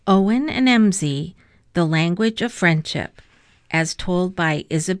Owen and Mzee, The Language of Friendship, as told by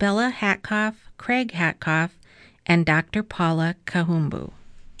Isabella Hatkoff, Craig Hatkoff, and Dr. Paula Kahumbu.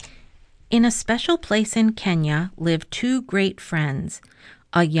 In a special place in Kenya lived two great friends,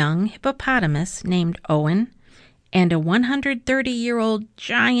 a young hippopotamus named Owen and a 130-year-old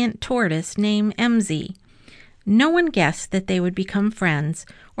giant tortoise named Mzee. No one guessed that they would become friends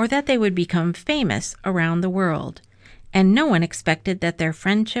or that they would become famous around the world, and no one expected that their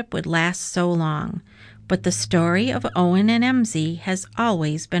friendship would last so long. But the story of Owen and Mzee has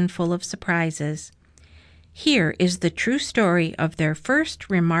always been full of surprises. Here is the true story of their first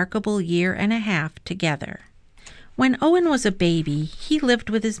remarkable year and a half together. When Owen was a baby, he lived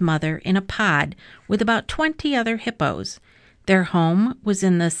with his mother in a pod with about 20 other hippos. Their home was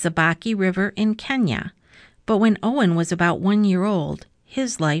in the Sabaki River in Kenya. But when Owen was about 1 year old,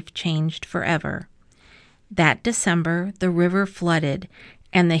 his life changed forever. That December, the river flooded,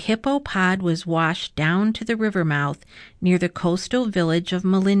 and the hippo pod was washed down to the river mouth near the coastal village of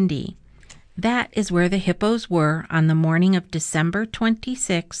Malindi. That is where the hippos were on the morning of December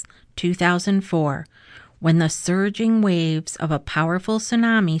 26, 2004, when the surging waves of a powerful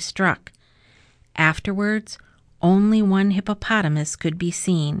tsunami struck. Afterwards, only one hippopotamus could be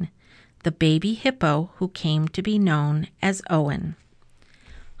seen, the baby hippo who came to be known as Owen.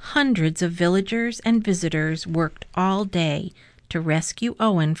 Hundreds of villagers and visitors worked all day to rescue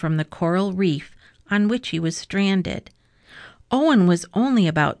Owen from the coral reef on which he was stranded. Owen was only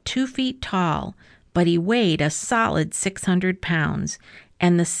about 2 feet tall, but he weighed a solid 600 pounds,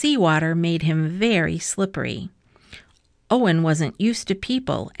 and the seawater made him very slippery. Owen wasn't used to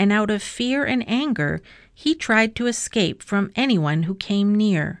people, and out of fear and anger, he tried to escape from anyone who came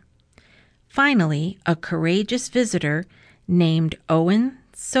near. Finally, a courageous visitor named Owen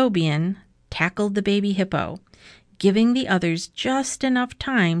Sobian tackled the baby hippo, giving the others just enough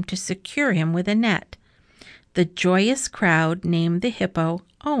time to secure him with a net. The joyous crowd named the hippo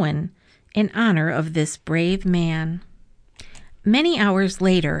Owen in honor of this brave man. Many hours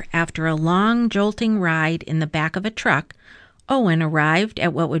later, after a long jolting ride in the back of a truck, Owen arrived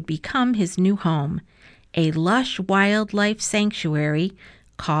at what would become his new home, a lush wildlife sanctuary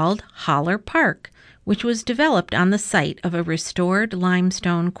called Holler Park, which was developed on the site of a restored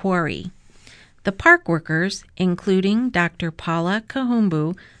limestone quarry. The park workers, including Dr. Paula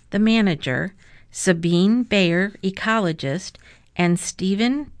Kahumbu, the manager, Sabine Bayer, ecologist, and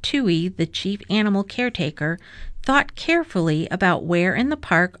Stephen Toohey, the chief animal caretaker, thought carefully about where in the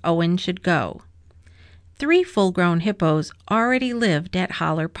park Owen should go. 3 full-grown hippos already lived at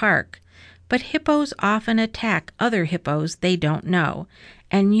Holler Park, but hippos often attack other hippos they don't know,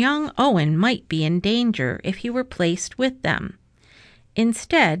 and young Owen might be in danger if he were placed with them.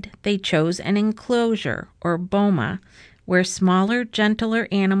 Instead, they chose an enclosure, or boma, where smaller, gentler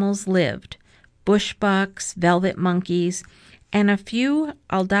animals lived, bushbucks, velvet monkeys, and a few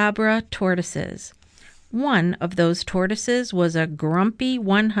Aldabra tortoises. One of those tortoises was a grumpy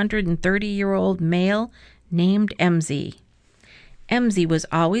 130-year-old male named Mzee. Mzee was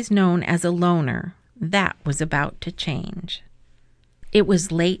always known as a loner. That was about to change. It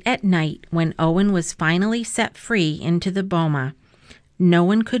was late at night when Owen was finally set free into the boma. No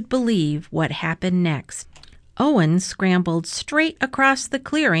one could believe what happened next. Owen scrambled straight across the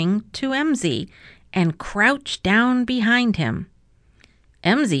clearing to Mzee and crouched down behind him.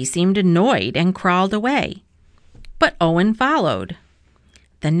 Mzee seemed annoyed and crawled away, but Owen followed.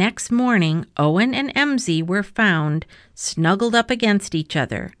 The next morning, Owen and Mzee were found snuggled up against each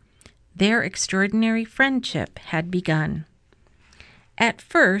other. Their extraordinary friendship had begun. At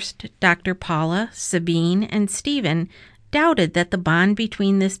first, Dr. Paula, Sabine, and Stephen doubted that the bond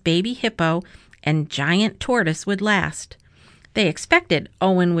between this baby hippo and giant tortoise would last. They expected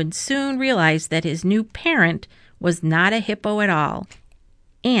Owen would soon realize that his new parent was not a hippo at all,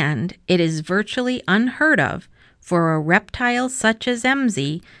 and it is virtually unheard of for a reptile such as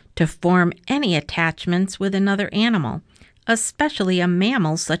Mzee to form any attachments with another animal, especially a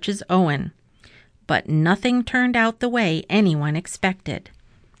mammal such as Owen. But nothing turned out the way anyone expected.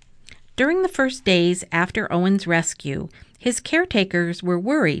 During the first days after Owen's rescue, his caretakers were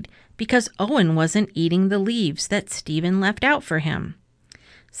worried because Owen wasn't eating the leaves that Stephen left out for him.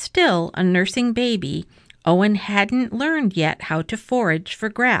 Still a nursing baby, Owen hadn't learned yet how to forage for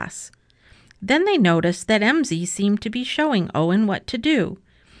grass. Then they noticed that Mzee seemed to be showing Owen what to do.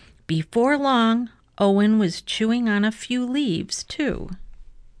 Before long, Owen was chewing on a few leaves, too.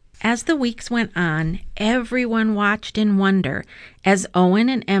 As the weeks went on, everyone watched in wonder as Owen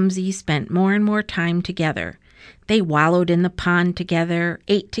and Mzee spent more and more time together. They wallowed in the pond together,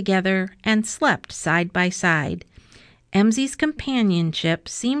 ate together, and slept side by side. Mzee's companionship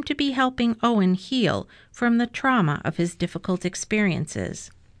seemed to be helping Owen heal from the trauma of his difficult experiences.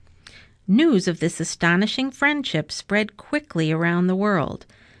 News of this astonishing friendship spread quickly around the world.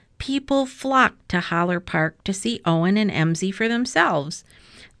 People flocked to Holler Park to see Owen and Mzee for themselves.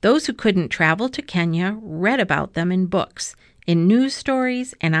 Those who couldn't travel to Kenya read about them in books, in news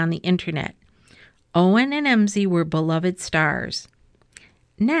stories, and on the internet. Owen and Mzee were beloved stars.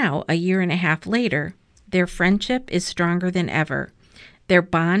 Now, a year and a half later, their friendship is stronger than ever. Their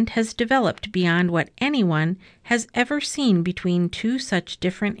bond has developed beyond what anyone has ever seen between two such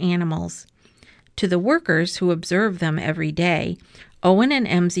different animals. To the workers who observe them every day, Owen and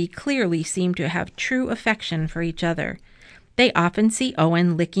Mzee clearly seem to have true affection for each other. They often see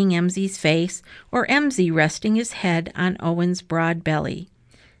Owen licking Mzee's face or Mzee resting his head on Owen's broad belly.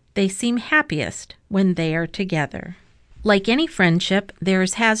 They seem happiest when they are together. Like any friendship,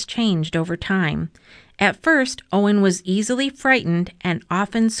 theirs has changed over time. At first, Owen was easily frightened and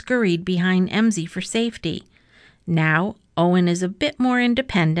often scurried behind Mzee for safety. Now, Owen is a bit more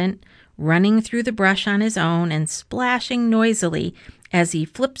independent, running through the brush on his own and splashing noisily as he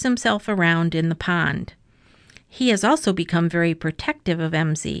flips himself around in the pond. He has also become very protective of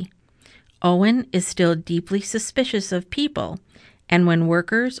Mzee. Owen is still deeply suspicious of people, and when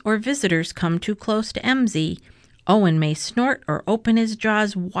workers or visitors come too close to Mzee, Owen may snort or open his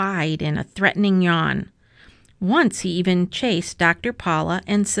jaws wide in a threatening yawn. Once he even chased Dr. Paula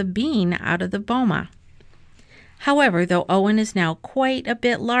and Sabine out of the boma. However, though Owen is now quite a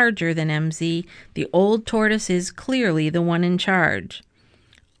bit larger than Mzee, the old tortoise is clearly the one in charge.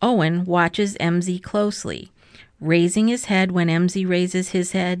 Owen watches Mzee closely, raising his head when Mzee raises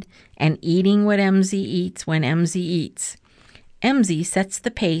his head, and eating what Mzee eats when Mzee eats. Mzee sets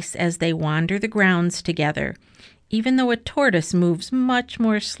the pace as they wander the grounds together, even though a tortoise moves much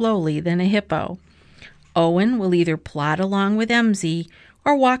more slowly than a hippo. Owen will either plod along with Mzee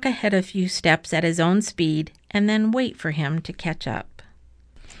or walk ahead a few steps at his own speed and then wait for him to catch up.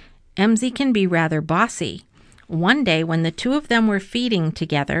 Mzee can be rather bossy. One day when the two of them were feeding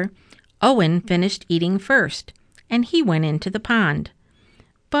together, Owen finished eating first, and he went into the pond.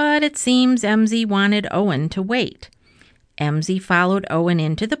 But it seems Mzee wanted Owen to wait. Mzee followed Owen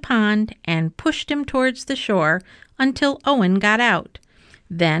into the pond and pushed him towards the shore until Owen got out.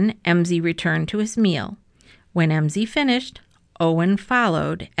 Then Mzee returned to his meal. When Mzee finished, Owen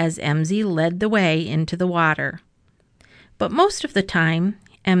followed as Mzee led the way into the water. But most of the time,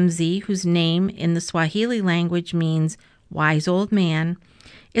 Mzee, whose name in the Swahili language means wise old man,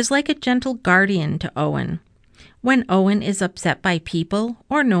 is like a gentle guardian to Owen. When Owen is upset by people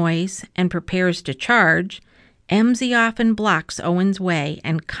or noise and prepares to charge, Mzee often blocks Owen's way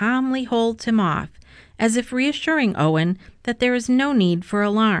and calmly holds him off, as if reassuring Owen that there is no need for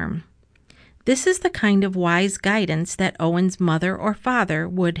alarm. This is the kind of wise guidance that Owen's mother or father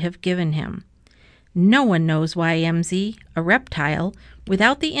would have given him. No one knows why Mzee, a reptile,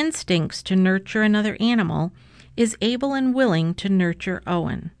 without the instincts to nurture another animal, is able and willing to nurture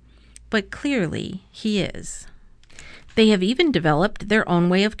Owen. But clearly he is. They have even developed their own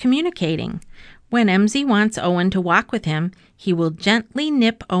way of communicating. When Mzee wants Owen to walk with him, he will gently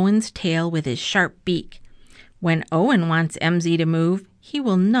nip Owen's tail with his sharp beak. When Owen wants Mzee to move, he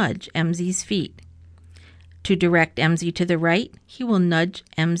will nudge Mzee's feet. To direct Mzee to the right, he will nudge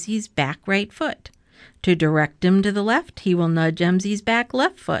Mzee's back right foot. To direct him to the left, he will nudge Mzee's back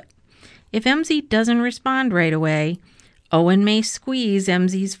left foot. If Mzee doesn't respond right away, Owen may squeeze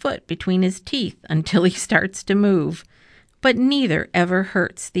Mzee's foot between his teeth until he starts to move, but neither ever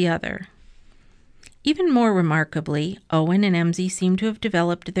hurts the other. Even more remarkably, Owen and Mzee seem to have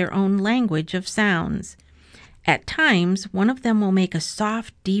developed their own language of sounds. At times, one of them will make a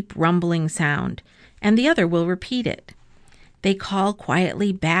soft, deep rumbling sound, and the other will repeat it. They call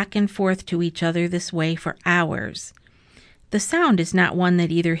quietly back and forth to each other this way for hours. The sound is not one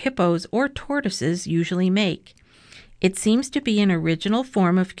that either hippos or tortoises usually make. It seems to be an original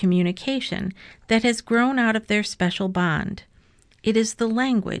form of communication that has grown out of their special bond. It is the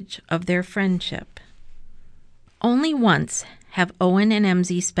language of their friendship. Only once have Owen and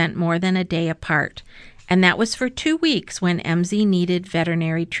Mzee spent more than a day apart, and that was for 2 weeks when Mzee needed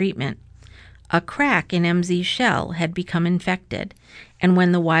veterinary treatment. A crack in Mzee's shell had become infected, and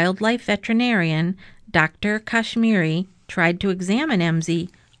when the wildlife veterinarian, Dr. Kashmiri, tried to examine Mzee,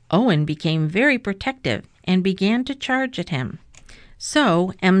 Owen became very protective and began to charge at him.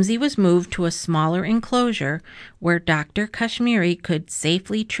 So Mzee was moved to a smaller enclosure where Dr. Kashmiri could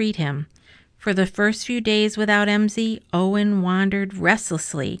safely treat him. For the first few days without Mzee, Owen wandered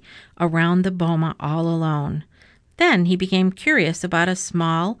restlessly around the boma all alone. Then he became curious about a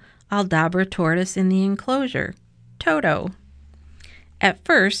small Aldabra tortoise in the enclosure, Toto. At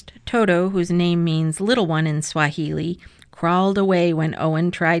first, Toto, whose name means little one in Swahili, crawled away when Owen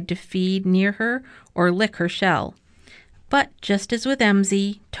tried to feed near her or lick her shell. But just as with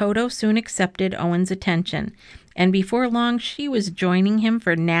Mzee, Toto soon accepted Owen's attention, and before long she was joining him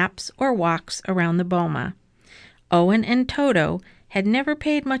for naps or walks around the boma. Owen and Toto had never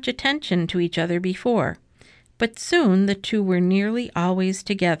paid much attention to each other before, but soon the two were nearly always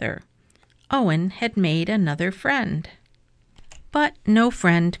together. Owen had made another friend. But no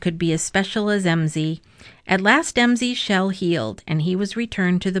friend could be as special as Mzee. At last Mzee's shell healed, and he was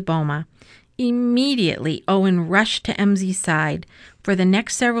returned to the boma. Immediately, Owen rushed to Mzee's side. For the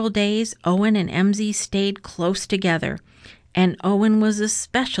next several days, Owen and Mzee stayed close together, and Owen was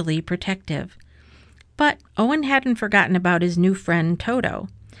especially protective. But Owen hadn't forgotten about his new friend Toto.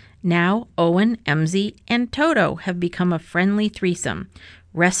 Now Owen, Mzee, and Toto have become a friendly threesome,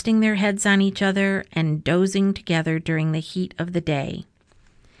 resting their heads on each other and dozing together during the heat of the day.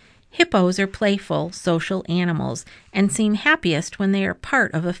 Hippos are playful, social animals and seem happiest when they are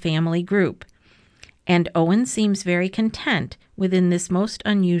part of a family group. And Owen seems very content within this most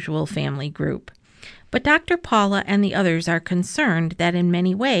unusual family group. But Dr. Paula and the others are concerned that in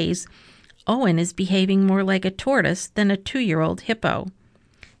many ways, Owen is behaving more like a tortoise than a 2-year-old hippo.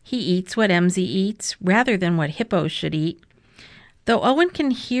 He eats what Mzee eats rather than what hippos should eat. Though Owen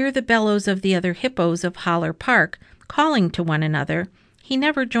can hear the bellows of the other hippos of Holler Park calling to one another, he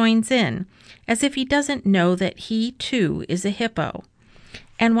never joins in, as if he doesn't know that he, too, is a hippo.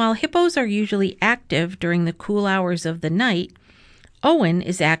 And while hippos are usually active during the cool hours of the night, Owen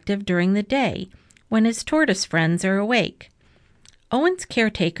is active during the day, when his tortoise friends are awake. Owen's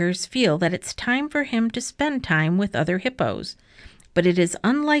caretakers feel that it's time for him to spend time with other hippos, but it is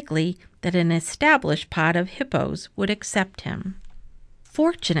unlikely that an established pod of hippos would accept him.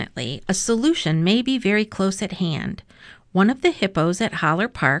 Fortunately, a solution may be very close at hand. One of the hippos at Holler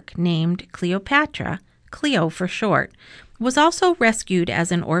Park, named Cleopatra, Cleo for short, was also rescued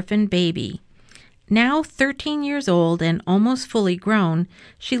as an orphan baby. Now 13 years old and almost fully grown,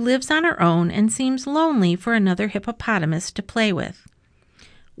 she lives on her own and seems lonely for another hippopotamus to play with.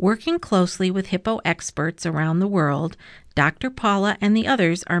 Working closely with hippo experts around the world, Dr. Paula and the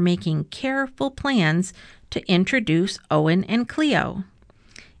others are making careful plans to introduce Owen and Cleo.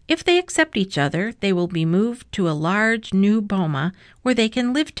 If they accept each other, they will be moved to a large new boma where they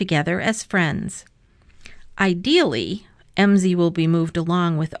can live together as friends. Ideally, Mzee will be moved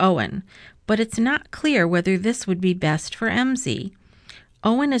along with Owen, but it's not clear whether this would be best for Mzee.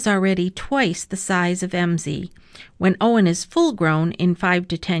 Owen is already twice the size of Mzee. When Owen is full grown in 5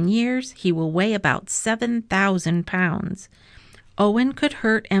 to 10 years, he will weigh about 7,000 pounds. Owen could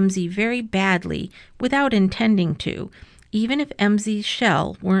hurt Mzee very badly without intending to, even if Mzee's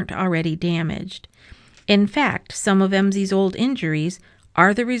shell weren't already damaged. In fact, some of Mzee's old injuries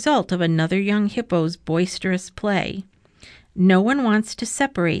are the result of another young hippo's boisterous play. No one wants to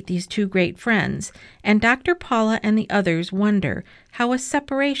separate these two great friends, and Dr. Paula and the others wonder how a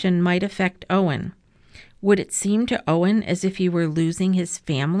separation might affect Owen. Would it seem to Owen as if he were losing his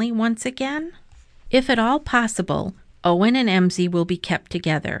family once again? If at all possible, Owen and Mzee will be kept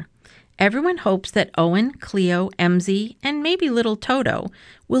together. Everyone hopes that Owen, Cleo, Mzee, and maybe little Toto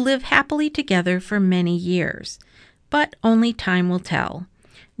will live happily together for many years. But only time will tell.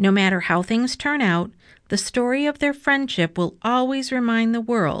 No matter how things turn out, the story of their friendship will always remind the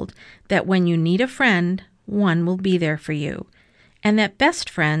world that when you need a friend, one will be there for you, and that best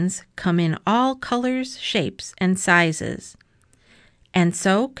friends come in all colors, shapes, and sizes. And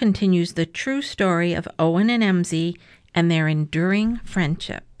so continues the true story of Owen and Mzee and their enduring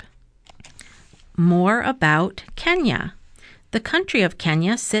friendship. More about Kenya. The country of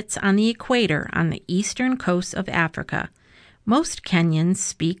Kenya sits on the equator on the eastern coast of Africa. Most Kenyans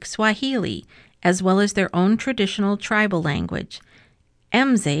speak Swahili, as well as their own traditional tribal language.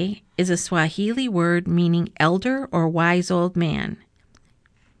 Mzee is a Swahili word meaning elder or wise old man.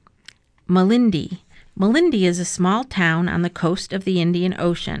 Malindi. Malindi is a small town on the coast of the Indian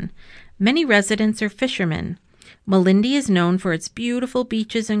Ocean. Many residents are fishermen. Malindi is known for its beautiful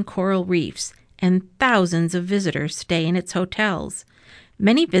beaches and coral reefs, and thousands of visitors stay in its hotels.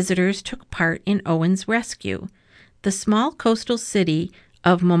 Many visitors took part in Owen's rescue. The small coastal city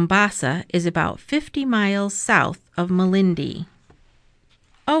of Mombasa is about 50 miles south of Malindi.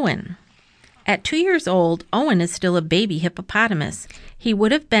 Owen. At 2 years old, Owen is still a baby hippopotamus. He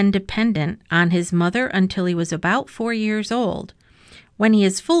would have been dependent on his mother until he was about 4 years old. When he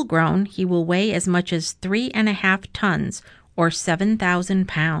is full grown, he will weigh as much as 3.5 tons, or 7,000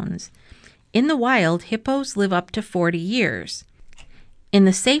 pounds. In the wild, hippos live up to 40 years. In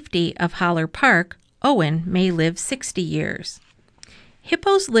the safety of Holler Park, Owen may live 60 years.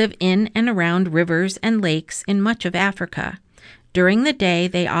 Hippos live in and around rivers and lakes in much of Africa. During the day,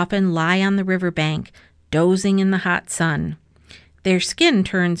 they often lie on the riverbank, dozing in the hot sun. Their skin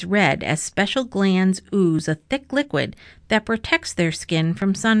turns red as special glands ooze a thick liquid that protects their skin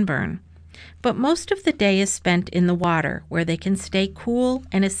from sunburn. But most of the day is spent in the water, where they can stay cool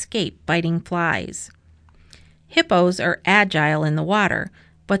and escape biting flies. Hippos are agile in the water,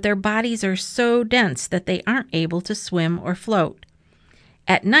 but their bodies are so dense that they aren't able to swim or float.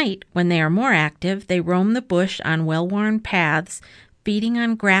 At night, when they are more active, they roam the bush on well-worn paths, feeding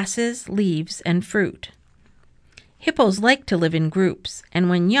on grasses, leaves, and fruit. Hippos like to live in groups, and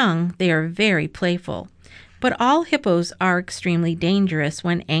when young, they are very playful. But all hippos are extremely dangerous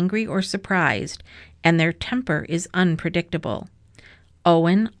when angry or surprised, and their temper is unpredictable.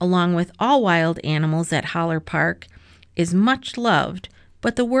 Owen, along with all wild animals at Holler Park, is much loved,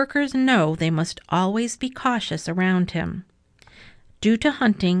 but the workers know they must always be cautious around him. Due to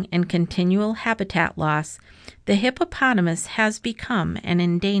hunting and continual habitat loss, the hippopotamus has become an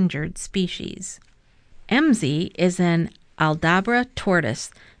endangered species. Mzee is an Aldabra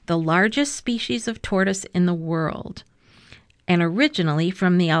tortoise, the largest species of tortoise in the world, and originally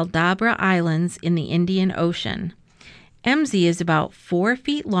from the Aldabra Islands in the Indian Ocean. Mzee is about 4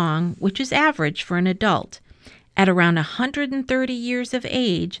 feet long, which is average for an adult. At around 130 years of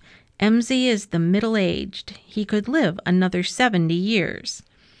age, Mzee is the middle-aged. He could live another 70 years.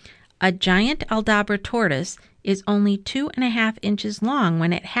 A giant Aldabra tortoise is only 2.5 inches long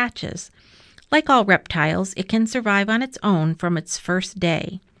when it hatches. Like all reptiles, it can survive on its own from its first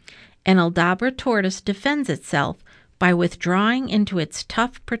day. An Aldabra tortoise defends itself by withdrawing into its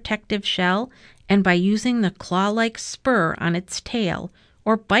tough protective shell and by using the claw-like spur on its tail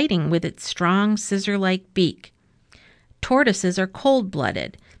or biting with its strong scissor-like beak. Tortoises are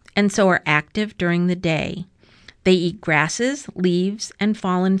cold-blooded and so are active during the day. They eat grasses, leaves, and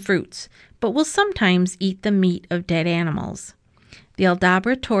fallen fruits, but will sometimes eat the meat of dead animals. The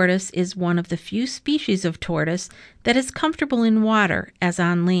Aldabra tortoise is one of the few species of tortoise that is comfortable in water as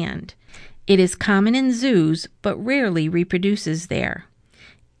on land. It is common in zoos, but rarely reproduces there.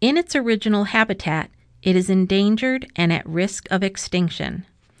 In its original habitat, it is endangered and at risk of extinction.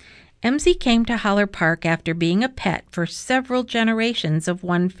 Mzee came to Holler Park after being a pet for several generations of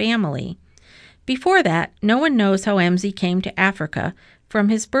one family. Before that, no one knows how Mzee came to Africa from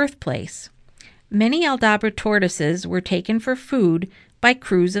his birthplace. Many Aldabra tortoises were taken for food by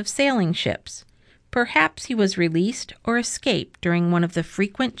crews of sailing ships. Perhaps he was released or escaped during one of the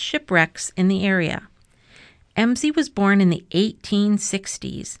frequent shipwrecks in the area. Mzee was born in the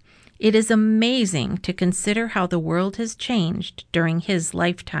 1860s. It is amazing to consider how the world has changed during his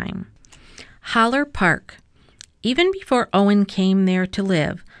lifetime. Holler Park. Even before Owen came there to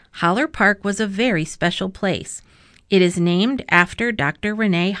live, Holler Park was a very special place. It is named after Dr.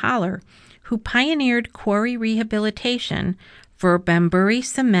 Rene Holler, who pioneered quarry rehabilitation for Bamburi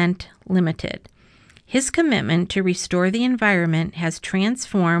Cement Limited. His commitment to restore the environment has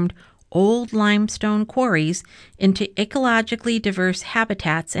transformed old limestone quarries into ecologically diverse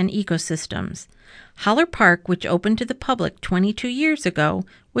habitats and ecosystems. Holler Park, which opened to the public 22 years ago,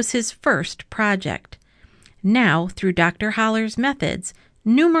 was his first project. Now, through Dr. Holler's methods,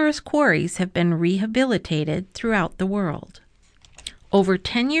 numerous quarries have been rehabilitated throughout the world. Over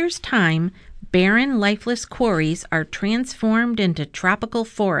 10 years' time, barren, lifeless quarries are transformed into tropical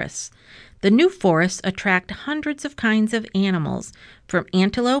forests. The new forests attract hundreds of kinds of animals, from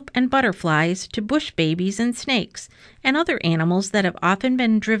antelope and butterflies to bush babies and snakes, and other animals that have often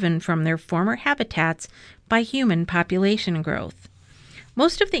been driven from their former habitats by human population growth.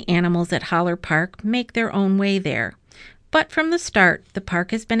 Most of the animals at Holler Park make their own way there. But from the start, the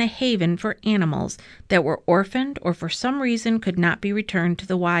park has been a haven for animals that were orphaned or for some reason could not be returned to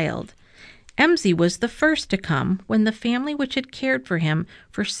the wild. Mzee was the first to come when the family which had cared for him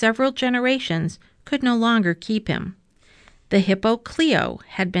for several generations could no longer keep him. The hippo Cleo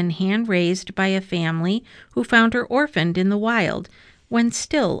had been hand-raised by a family who found her orphaned in the wild when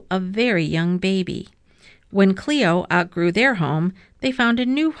still a very young baby. When Cleo outgrew their home, they found a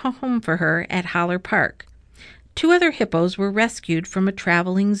new home for her at Holler Park. 2 other hippos were rescued from a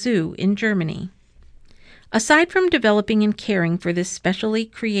traveling zoo in Germany. Aside from developing and caring for this specially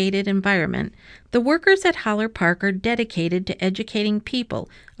created environment, the workers at Holler Park are dedicated to educating people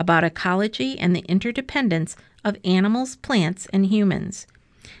about ecology and the interdependence of animals, plants, and humans.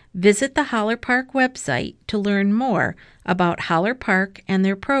 Visit the Holler Park website to learn more about Holler Park and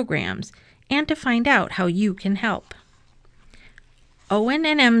their programs and to find out how you can help. Owen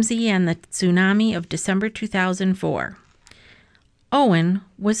and Mzee and the tsunami of December 2004. Owen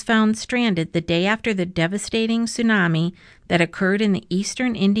was found stranded the day after the devastating tsunami that occurred in the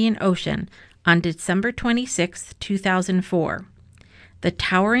eastern Indian Ocean on December 26, 2004. The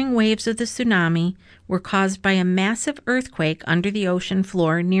towering waves of the tsunami were caused by a massive earthquake under the ocean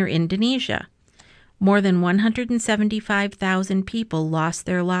floor near Indonesia. More than 175,000 people lost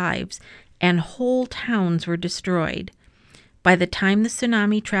their lives, and whole towns were destroyed. By the time the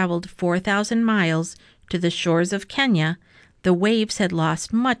tsunami traveled 4,000 miles to the shores of Kenya, the waves had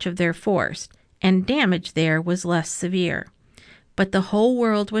lost much of their force, and damage there was less severe. But the whole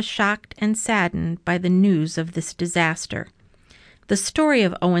world was shocked and saddened by the news of this disaster. The story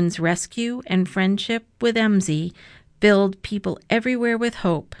of Owen's rescue and friendship with Mzee filled people everywhere with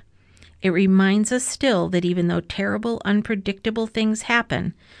hope. It reminds us still that even though terrible, unpredictable things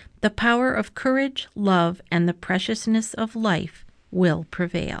happen, the power of courage, love, and the preciousness of life will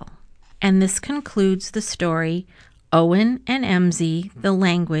prevail. And this concludes the story, Owen and Mzee, The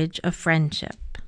Language of Friendship.